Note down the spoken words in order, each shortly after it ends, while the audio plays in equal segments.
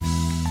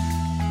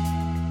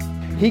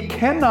He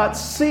cannot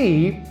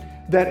see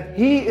that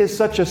he is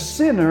such a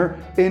sinner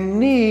in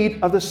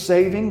need of the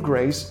saving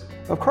grace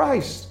of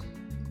Christ.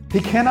 He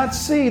cannot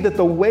see that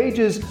the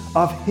wages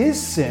of his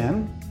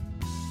sin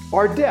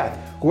are death,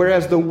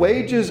 whereas the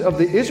wages of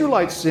the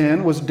Israelites'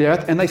 sin was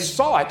death, and they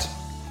saw it.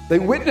 They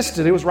witnessed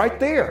it. It was right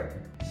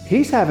there.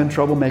 He's having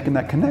trouble making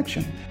that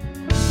connection.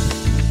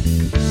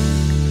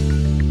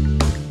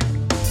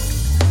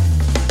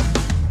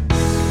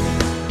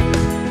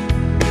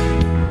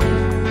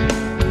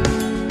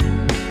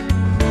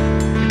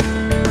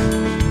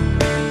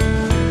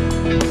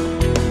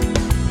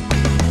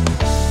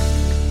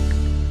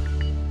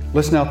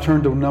 Let's now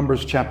turn to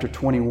Numbers chapter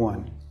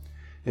 21.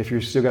 If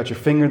you've still got your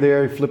finger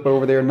there, you flip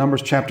over there,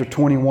 Numbers chapter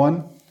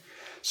 21.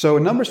 So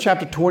in Numbers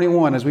chapter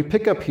 21, as we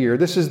pick up here,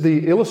 this is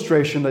the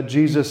illustration that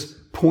Jesus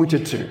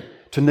pointed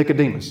to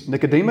Nicodemus.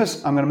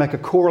 Nicodemus, I'm going to make a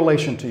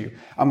correlation to you.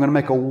 I'm going to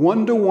make a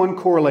one-to-one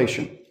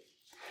correlation.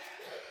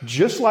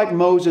 Just like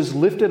Moses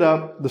lifted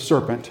up the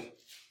serpent,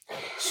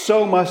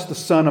 so must the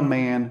Son of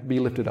Man be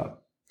lifted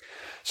up.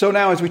 So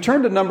now as we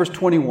turn to Numbers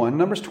 21,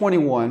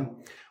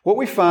 what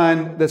we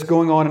find that's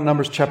going on in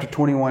Numbers chapter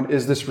 21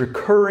 is this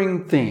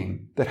recurring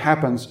theme that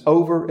happens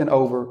over and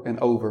over and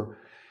over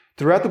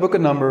throughout the book of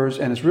Numbers,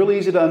 and it's really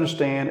easy to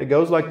understand. It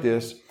goes like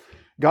this.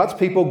 God's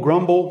people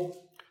grumble,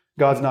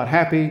 God's not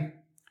happy,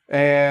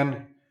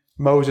 and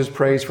Moses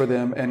prays for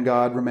them, and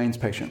God remains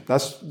patient.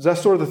 That's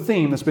sort of the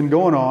theme that's been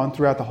going on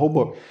throughout the whole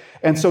book.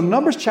 And so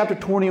Numbers chapter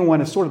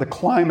 21 is sort of the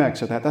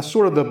climax of that. That's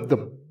sort of the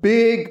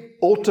big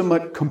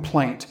ultimate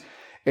complaint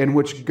in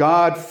which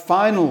God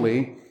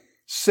finally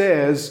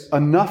says,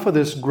 enough of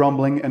this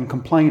grumbling and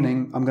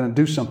complaining, I'm going to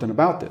do something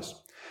about this.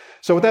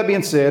 So with that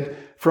being said,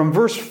 from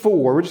verse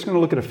 4, we're just going to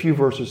look at a few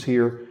verses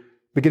here,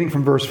 beginning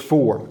from verse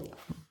 4.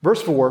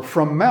 Verse 4,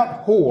 from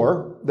Mount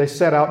Hor, they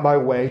set out by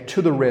way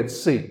to the Red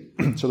Sea.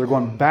 So they're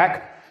going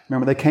back.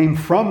 Remember, they came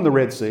from the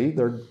Red Sea.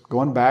 They're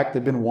going back.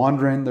 They've been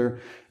wandering.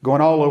 They're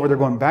going all over. They're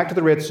going back to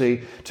the Red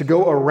Sea to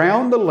go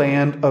around the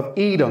land of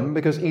Edom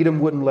because Edom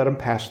wouldn't let them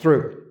pass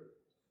through.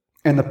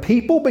 And the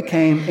people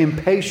became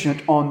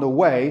impatient on the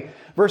way.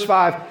 Verse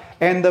 5,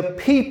 and the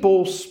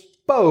people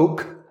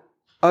spoke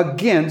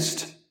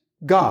against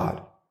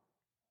God.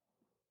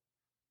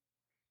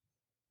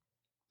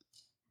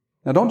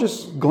 Now don't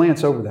just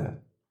glance over that.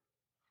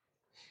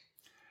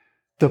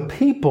 The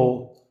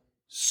people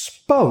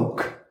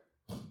spoke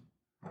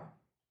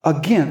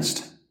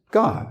against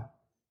God.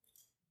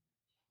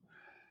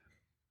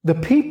 The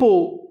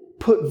people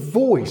put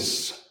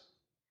voice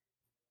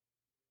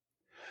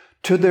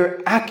to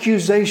their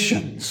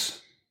accusations.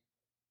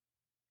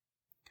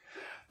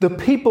 The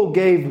people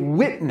gave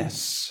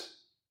witness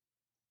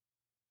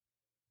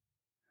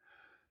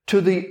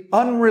to the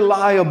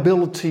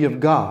unreliability of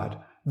God,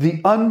 the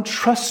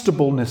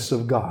untrustableness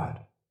of God,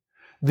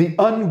 the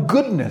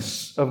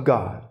ungoodness of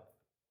God.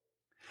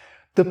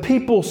 The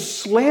people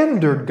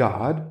slandered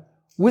God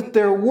with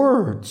their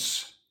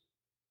words.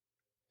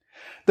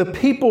 The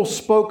people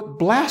spoke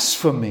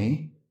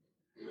blasphemy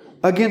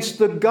against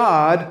the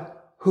God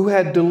who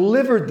had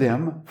delivered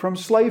them from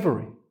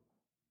slavery.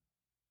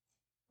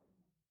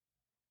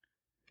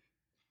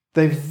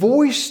 They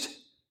voiced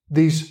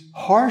these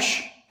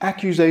harsh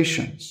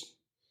accusations.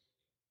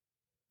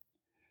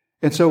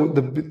 And so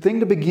the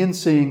thing to begin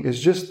seeing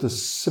is just the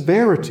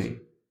severity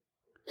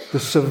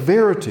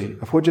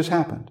of what just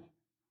happened.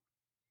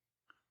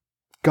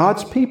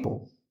 God's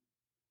people,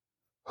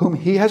 whom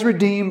He has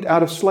redeemed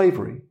out of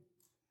slavery,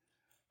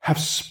 have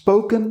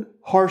spoken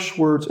harsh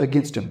words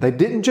against Him. They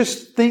didn't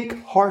just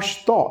think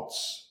harsh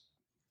thoughts.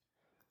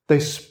 They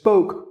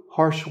spoke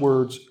harsh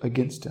words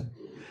against Him.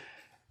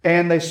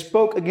 And they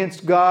spoke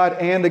against God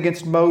and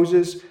against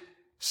Moses,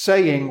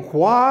 saying,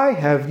 why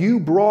have you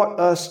brought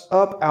us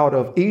up out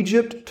of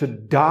Egypt to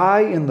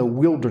die in the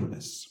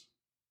wilderness?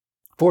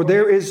 For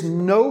there is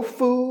no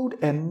food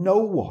and no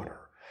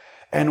water,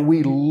 and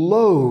we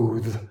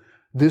loathe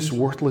this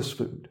worthless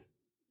food.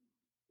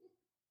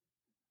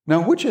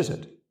 Now, which is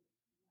it?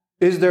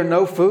 Is there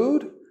no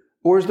food,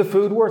 or is the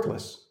food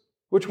worthless?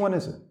 Which one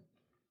is it?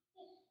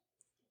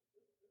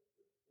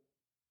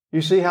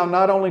 You see how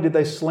not only did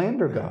they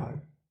slander God,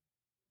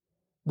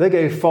 they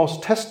gave false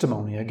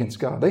testimony against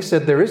God. They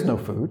said there is no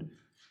food,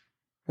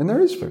 and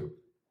there is food.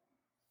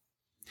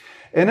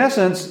 In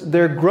essence,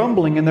 their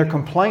grumbling and their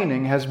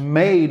complaining has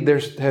painted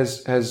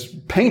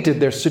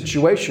their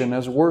situation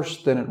as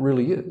worse than it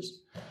really is.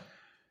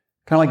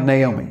 Kind of like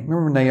Naomi.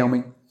 Remember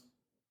Naomi?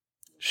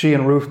 She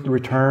and Ruth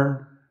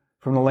return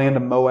from the land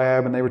of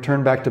Moab, and they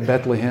return back to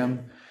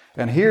Bethlehem.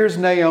 And here's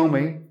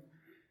Naomi,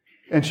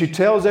 and she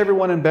tells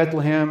everyone in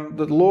Bethlehem,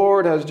 the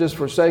Lord has just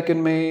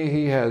forsaken me.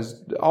 He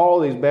has, all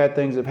these bad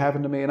things have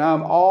happened to me, and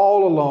I'm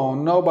all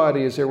alone.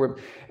 Nobody is here with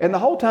me. And the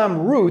whole time,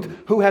 Ruth,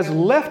 who has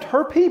left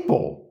her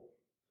people,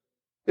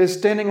 is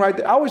standing right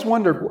there. I always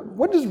wondered,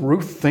 what does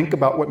Ruth think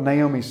about what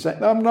Naomi's saying?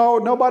 No,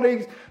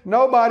 nobody,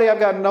 I've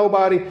got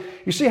nobody.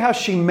 You see how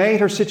she made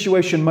her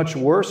situation much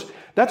worse?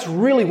 That's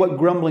really what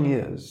grumbling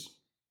is.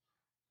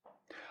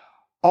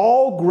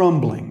 All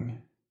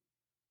grumbling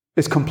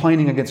is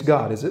complaining against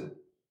God, is it?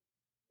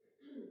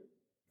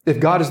 If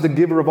God is the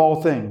giver of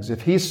all things,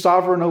 if He's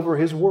sovereign over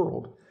His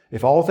world,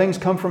 if all things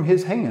come from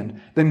His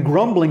hand, then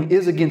grumbling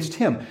is against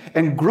Him.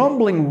 And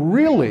grumbling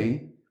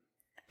really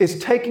is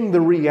taking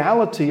the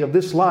reality of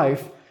this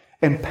life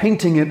and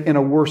painting it in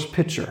a worse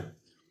picture.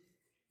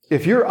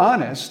 If you're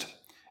honest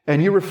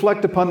and you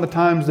reflect upon the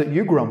times that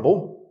you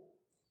grumble,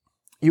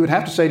 you would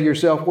have to say to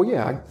yourself, well,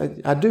 yeah,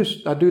 I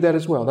do that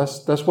as well.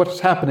 That's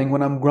what's happening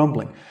when I'm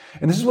grumbling.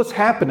 And this is what's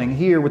happening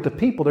here with the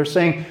people. They're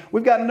saying,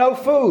 we've got no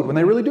food, when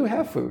they really do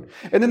have food.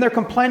 And then they're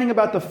complaining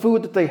about the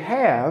food that they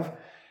have.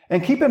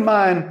 And keep in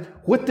mind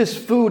what this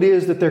food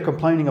is that they're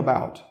complaining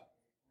about.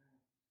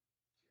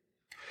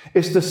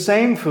 It's the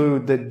same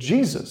food that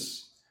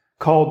Jesus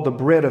called the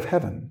bread of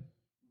heaven.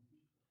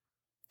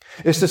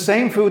 It's the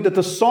same food that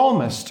the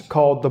psalmist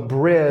called the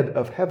bread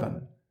of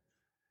heaven.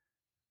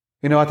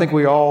 You know, I think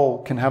we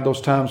all can have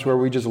those times where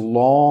we just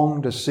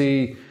long to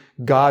see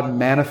God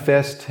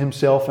manifest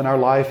Himself in our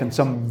life in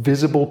some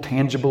visible,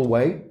 tangible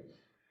way.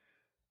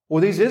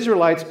 Well, these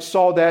Israelites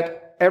saw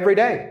that every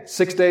day,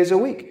 6 days a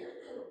week.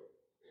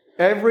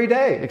 Every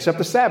day, except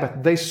the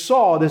Sabbath. They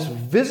saw this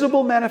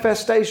visible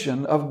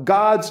manifestation of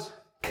God's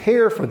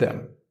care for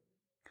them.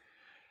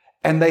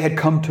 And they had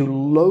come to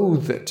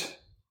loathe it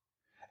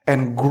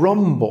and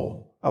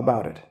grumble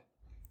about it.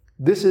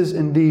 This is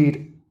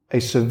indeed a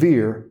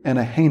severe and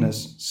a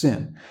heinous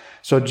sin.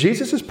 So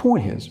Jesus'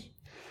 point is,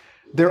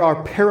 there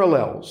are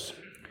parallels.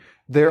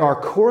 There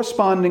are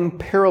corresponding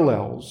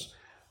parallels.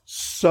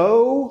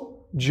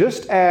 So,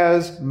 just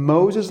as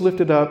Moses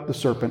lifted up the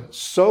serpent,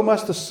 so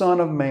must the Son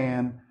of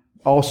Man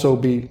also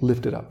be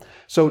lifted up.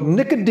 So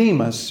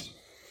Nicodemus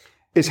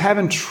is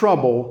having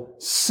trouble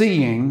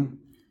seeing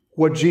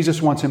what Jesus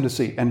wants him to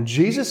see. And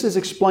Jesus is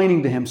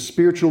explaining to him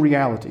spiritual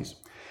realities.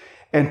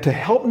 And to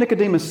help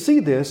Nicodemus see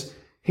this,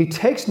 He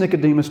takes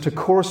Nicodemus to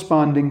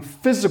corresponding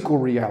physical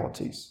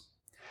realities.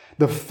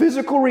 The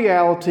physical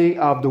reality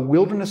of the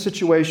wilderness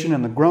situation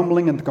and the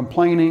grumbling and the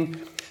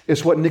complaining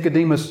is what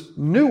Nicodemus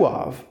knew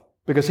of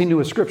because he knew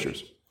his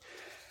scriptures.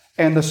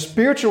 And the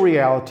spiritual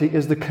reality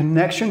is the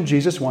connection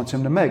Jesus wants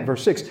him to make.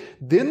 Verse 6,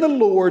 Then the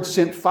Lord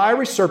sent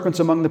fiery serpents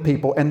among the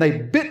people, and they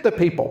bit the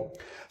people,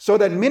 so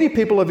that many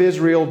people of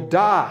Israel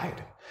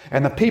died.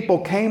 And the people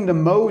came to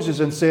Moses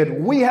and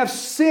said, We have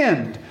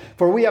sinned,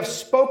 for we have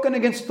spoken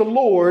against the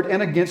Lord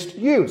and against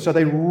you. So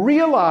they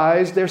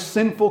realize their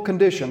sinful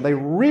condition. They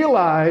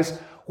realize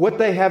what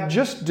they have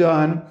just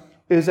done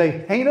is a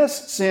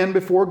heinous sin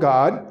before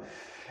God.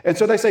 And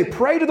so they say,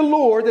 pray to the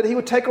Lord that He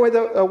would take away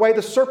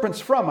the serpents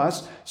from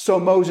us. So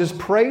Moses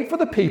prayed for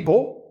the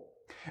people.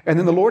 And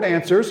then the Lord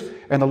answers,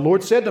 and the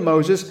Lord said to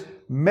Moses,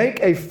 Make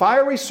a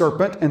fiery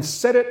serpent and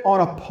set it on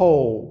a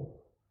pole.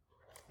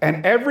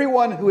 And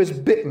everyone who is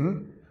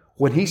bitten,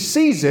 when he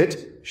sees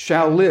it,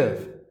 shall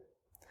live.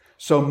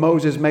 So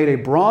Moses made a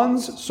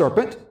bronze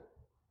serpent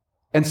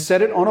and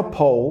set it on a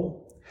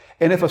pole.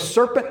 And if a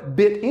serpent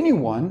bit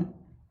anyone,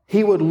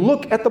 he would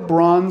look at the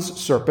bronze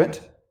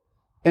serpent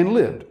and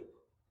lived.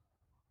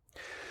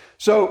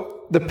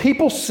 So the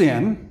people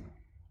sin.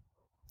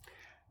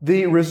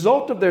 The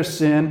result of their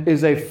sin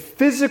is a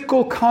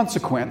physical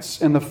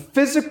consequence. And the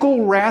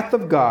physical wrath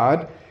of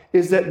God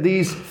is that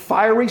these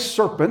fiery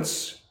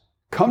serpents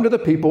come to the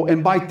people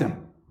and bite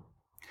them.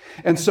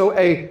 And so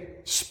a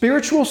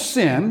spiritual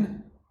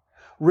sin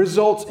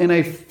results in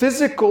a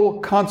physical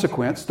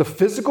consequence, the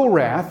physical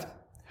wrath,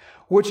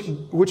 which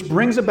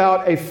brings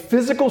about a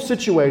physical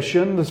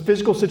situation, this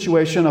physical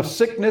situation of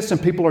sickness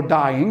and people are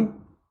dying.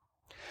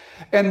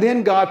 And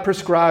then God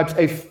prescribes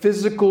a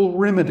physical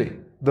remedy.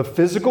 The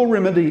physical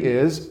remedy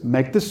is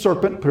make the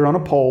serpent, put it on a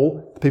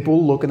pole, people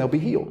will look and they'll be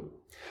healed.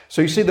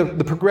 So you see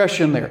the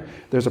progression there.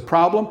 There's a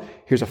problem,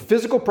 here's a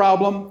physical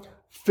problem,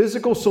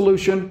 physical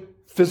solution,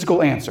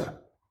 physical answer.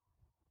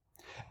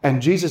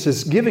 And Jesus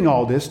is giving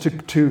all this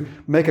to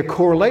make a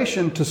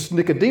correlation to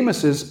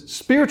Nicodemus's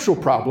spiritual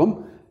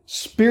problem,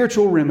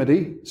 spiritual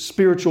remedy,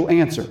 spiritual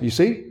answer. You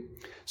see?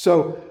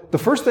 So the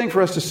first thing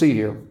for us to see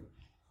here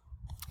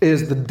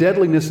is the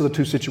deadliness of the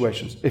two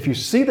situations. If you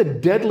see the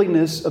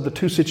deadliness of the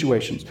two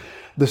situations,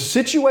 the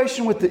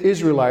situation with the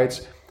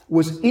Israelites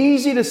was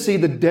easy to see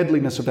the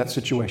deadliness of that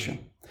situation.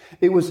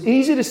 It was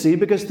easy to see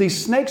because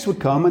these snakes would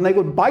come and they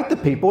would bite the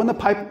people and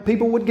the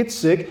people would get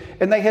sick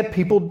and they had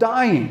people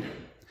dying.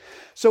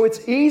 So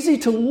it's easy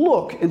to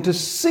look and to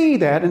see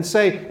that and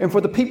say, and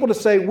for the people to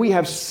say, we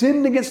have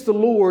sinned against the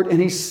Lord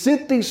and He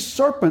sent these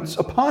serpents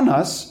upon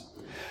us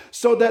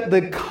so that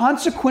the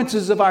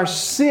consequences of our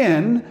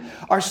sin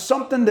are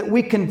something that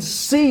we can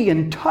see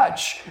and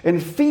touch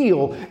and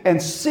feel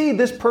and see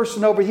this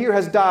person over here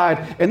has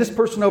died and this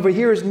person over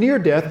here is near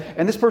death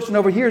and this person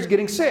over here is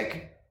getting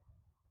sick.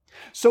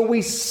 So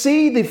we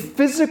see the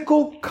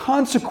physical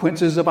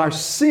consequences of our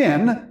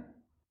sin,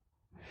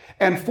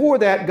 and for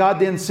that, God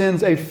then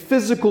sends a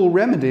physical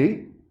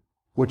remedy,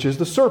 which is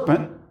the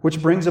serpent,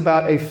 which brings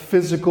about a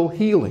physical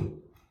healing.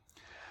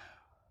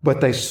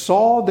 But they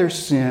saw their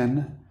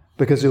sin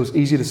because it was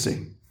easy to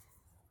see.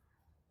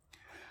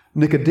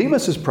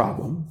 Nicodemus's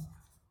problem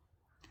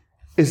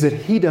is that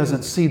he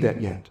doesn't see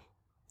that yet.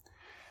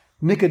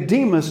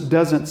 Nicodemus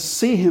doesn't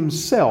see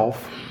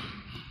himself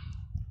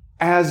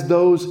as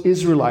those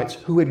Israelites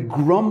who had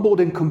grumbled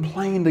and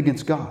complained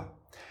against God.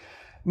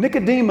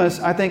 Nicodemus,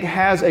 I think,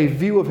 has a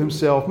view of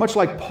himself, much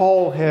like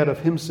Paul had of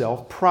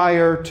himself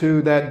prior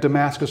to that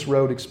Damascus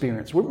Road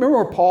experience.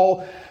 Remember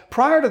Paul?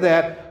 Prior to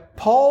that,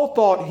 Paul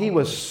thought he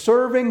was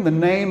serving the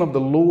name of the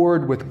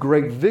Lord with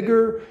great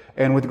vigor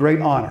and with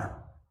great honor.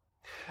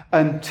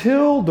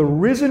 Until the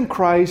risen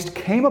Christ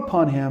came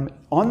upon him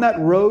on that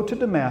road to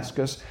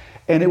Damascus,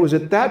 and it was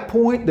at that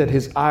point that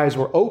his eyes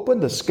were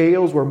opened, the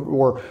scales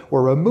were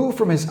removed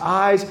from his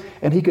eyes,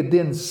 and he could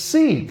then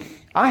see,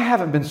 I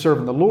haven't been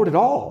serving the Lord at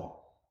all.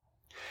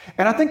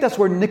 And I think that's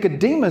where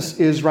Nicodemus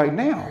is right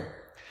now.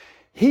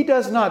 He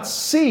does not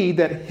see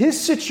that his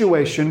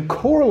situation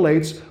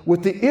correlates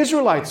with the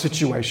Israelite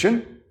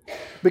situation,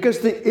 because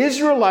the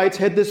Israelites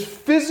had this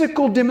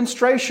physical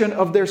demonstration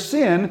of their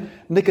sin.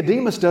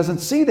 Nicodemus doesn't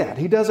see that.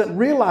 He doesn't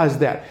realize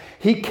that.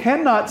 He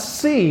cannot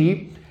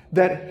see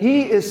that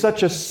he is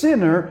such a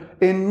sinner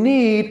in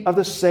need of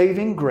the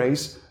saving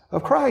grace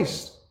of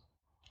Christ.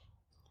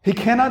 He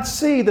cannot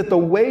see that the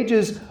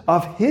wages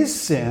of his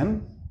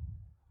sin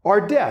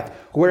are death,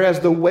 whereas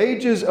the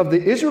wages of the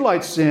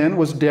Israelite sin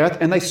was death,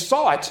 and they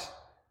saw it.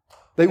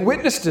 They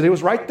witnessed it. It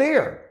was right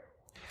there.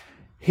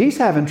 He's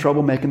having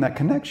trouble making that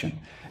connection.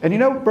 And you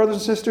know, brothers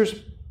and sisters,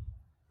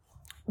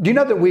 do you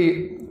know that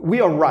we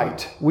are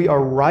right? We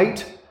are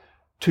right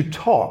to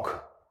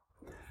talk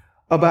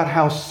about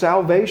how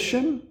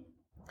salvation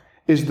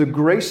is the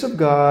grace of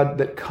God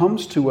that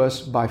comes to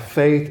us by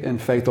faith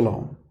and faith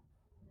alone.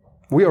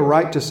 We are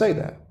right to say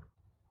that.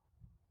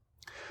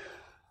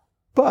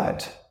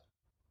 But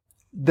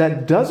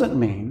that doesn't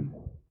mean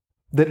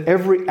that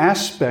every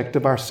aspect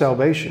of our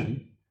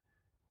salvation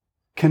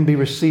can be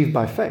received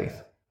by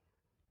faith.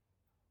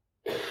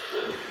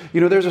 You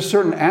know, there's a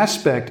certain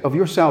aspect of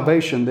your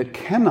salvation that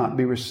cannot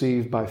be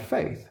received by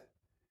faith.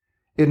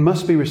 It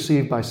must be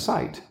received by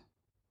sight.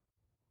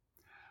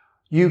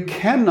 You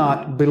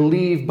cannot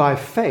believe by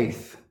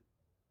faith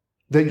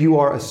that you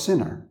are a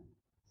sinner.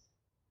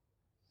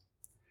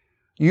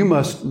 You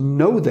must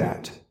know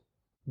that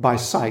by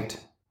sight.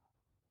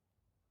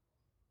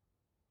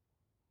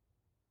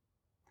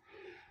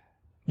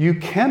 You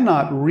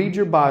cannot read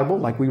your Bible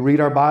like we read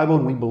our Bible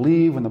and we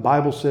believe when the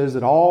Bible says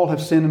that all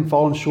have sinned and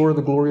fallen short of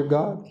the glory of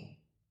God.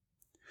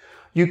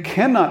 You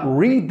cannot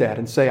read that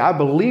and say, I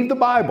believe the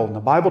Bible, and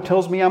the Bible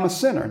tells me I'm a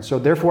sinner, and so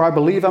therefore I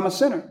believe I'm a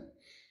sinner.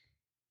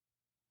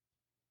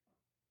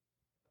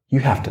 You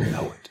have to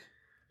know it.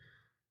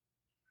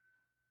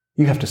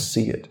 You have to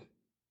see it.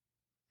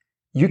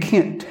 You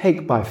can't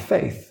take by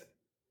faith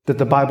that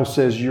the Bible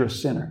says you're a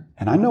sinner.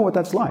 And I know what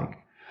that's like.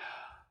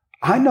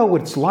 I know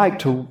what it's like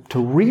to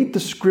read the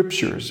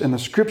Scriptures, and the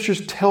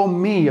Scriptures tell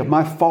me of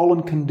my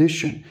fallen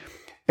condition,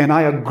 and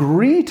I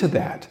agree to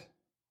that.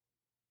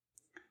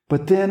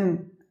 But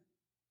then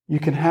you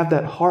can have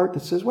that heart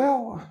that says,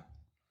 well,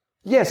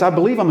 yes, I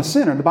believe I'm a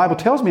sinner. The Bible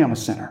tells me I'm a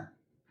sinner.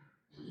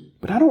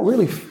 But I don't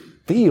really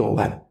feel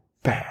that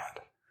bad.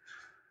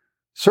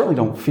 Certainly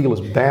don't feel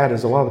as bad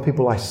as a lot of the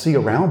people I see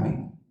around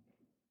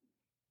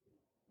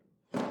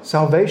me.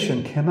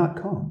 Salvation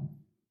cannot come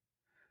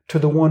to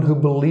the one who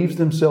believes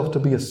himself to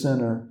be a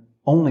sinner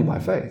only by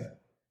faith.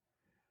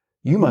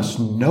 You must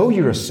know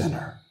you're a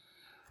sinner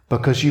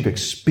because you've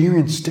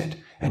experienced it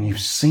and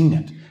you've seen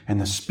it, and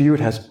the Spirit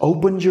has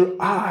opened your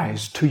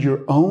eyes to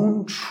your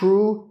own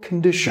true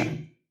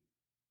condition.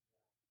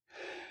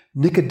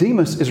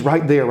 Nicodemus is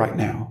right there right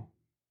now.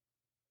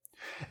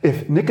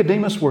 If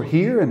Nicodemus were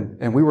here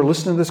and we were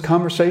listening to this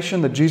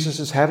conversation that Jesus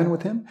is having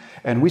with him,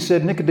 and we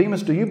said,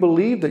 Nicodemus, do you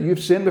believe that you've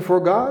sinned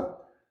before God?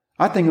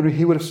 I think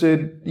he would have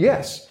said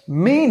yes,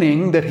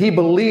 meaning that he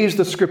believes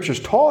the Scriptures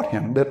taught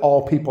him that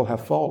all people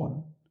have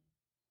fallen.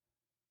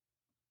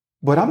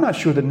 But I'm not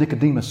sure that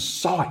Nicodemus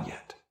saw it yet.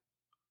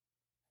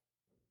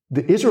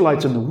 The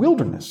Israelites in the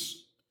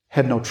wilderness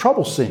had no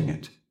trouble seeing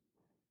it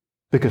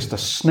because the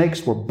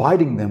snakes were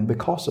biting them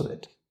because of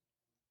it.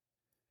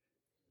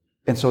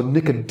 And so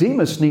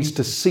Nicodemus needs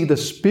to see the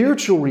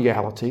spiritual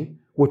reality,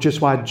 which is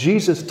why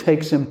Jesus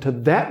takes him to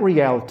that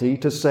reality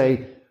to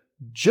say,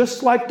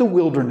 just like the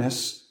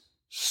wilderness,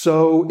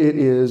 so it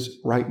is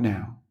right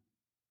now.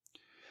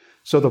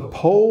 So the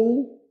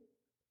pole,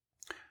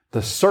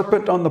 the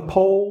serpent on the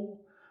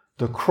pole,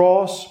 the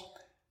cross,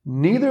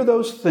 neither of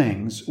those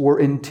things were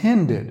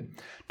intended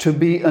to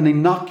be an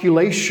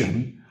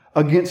inoculation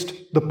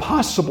against the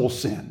possible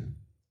sin.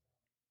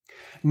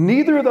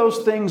 Neither of those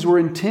things were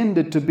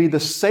intended to be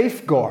the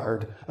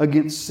safeguard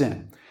against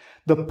sin.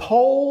 The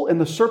pole and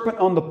the serpent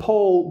on the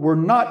pole were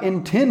not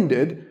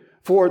intended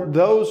for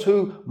those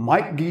who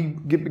might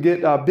get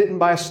bitten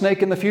by a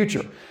snake in the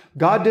future.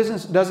 God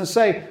doesn't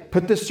say,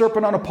 put this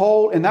serpent on a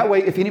pole, and that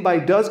way if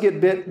anybody does get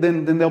bit,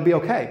 then they'll be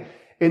okay.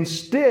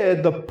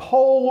 Instead, the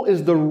pole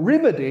is the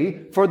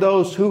remedy for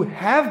those who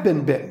have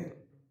been bitten.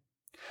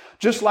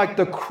 Just like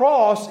the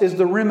cross is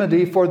the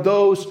remedy for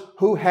those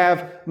who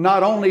have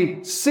not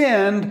only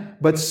sinned,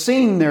 but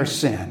seen their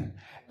sin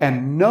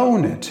and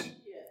known it.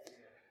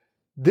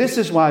 This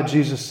is why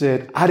Jesus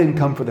said, I didn't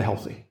come for the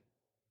healthy.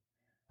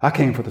 I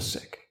came for the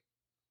sick.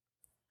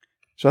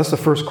 So that's the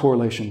first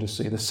correlation to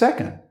see. The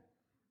second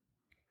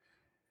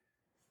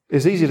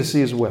is easy to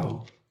see as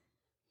well.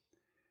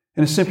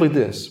 And it's simply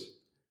this.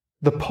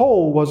 The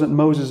pole wasn't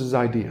Moses'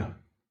 idea.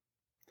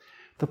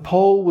 The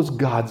pole was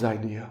God's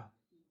idea.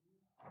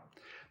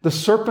 The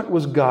serpent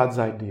was God's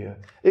idea.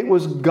 It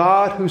was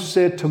God who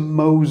said to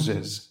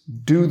Moses,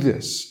 do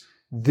this.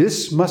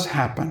 This must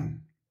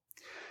happen.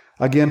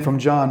 Again from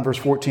John, verse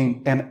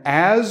 14. And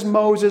as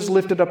Moses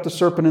lifted up the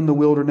serpent in the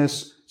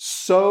wilderness,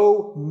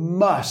 so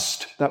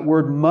must. That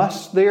word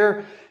must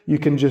there, you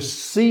can just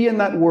see in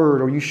that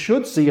word, or you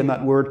should see in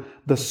that word,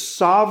 the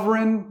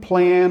sovereign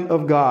plan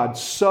of God.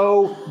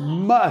 So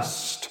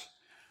must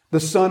the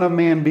Son of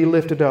Man be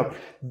lifted up.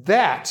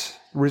 That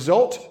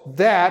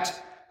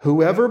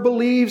whoever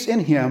believes in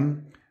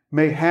him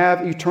may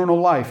have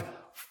eternal life.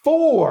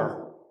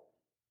 For,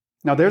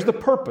 now there's the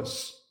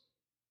purpose.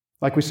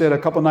 Like we said a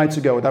couple nights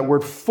ago, that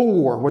word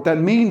for, what that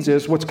means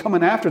is what's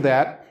coming after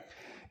that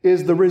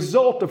is the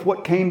result of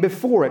what came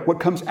before it. What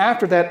comes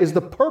after that is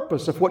the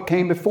purpose of what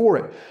came before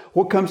it.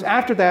 What comes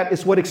after that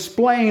is what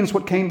explains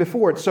what came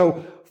before it.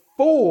 So,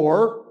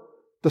 for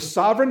the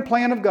sovereign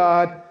plan of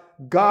God,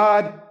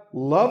 God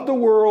loved the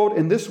world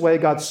in this way.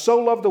 God so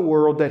loved the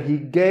world that he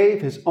gave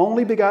his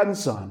only begotten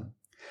Son,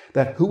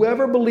 that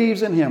whoever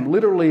believes in him,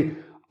 literally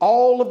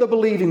all of the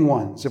believing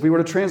ones, if we were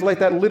to translate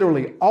that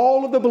literally,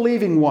 all of the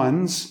believing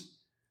ones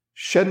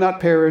should not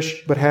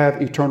perish but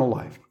have eternal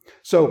life.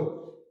 So,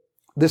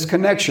 this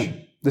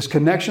connection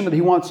that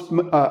he wants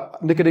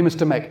Nicodemus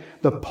to make.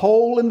 The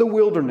pole in the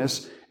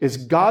wilderness is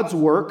God's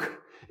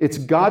work. It's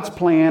God's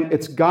plan.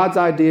 It's God's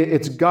idea.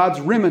 It's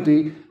God's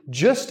remedy.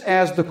 Just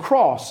as the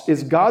cross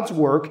is God's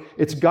work,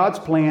 it's God's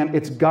plan,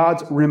 it's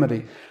God's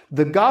remedy.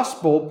 The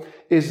gospel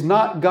is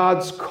not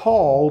God's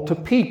call to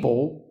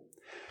people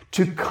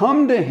to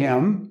come to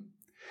him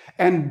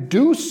and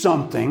do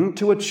something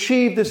to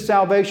achieve this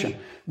salvation.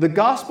 The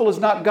gospel is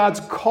not God's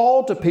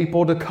call to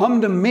people to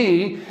come to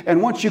me,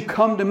 and once you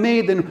come to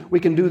me, then we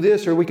can do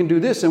this or we can do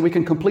this and we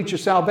can complete your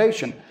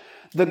salvation.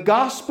 The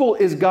gospel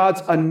is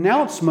God's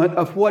announcement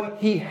of what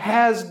he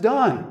has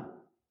done.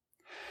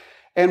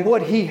 And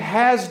what he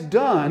has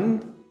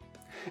done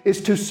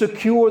is to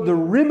secure the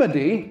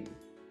remedy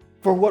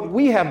for what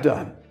we have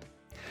done.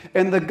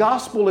 And the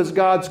gospel is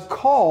God's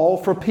call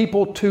for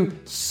people to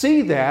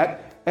see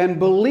that and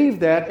believe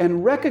that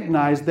and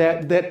recognize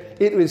that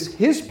it is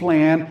his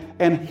plan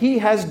and he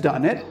has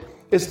done it.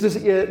 It's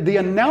the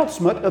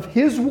announcement of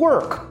his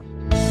work.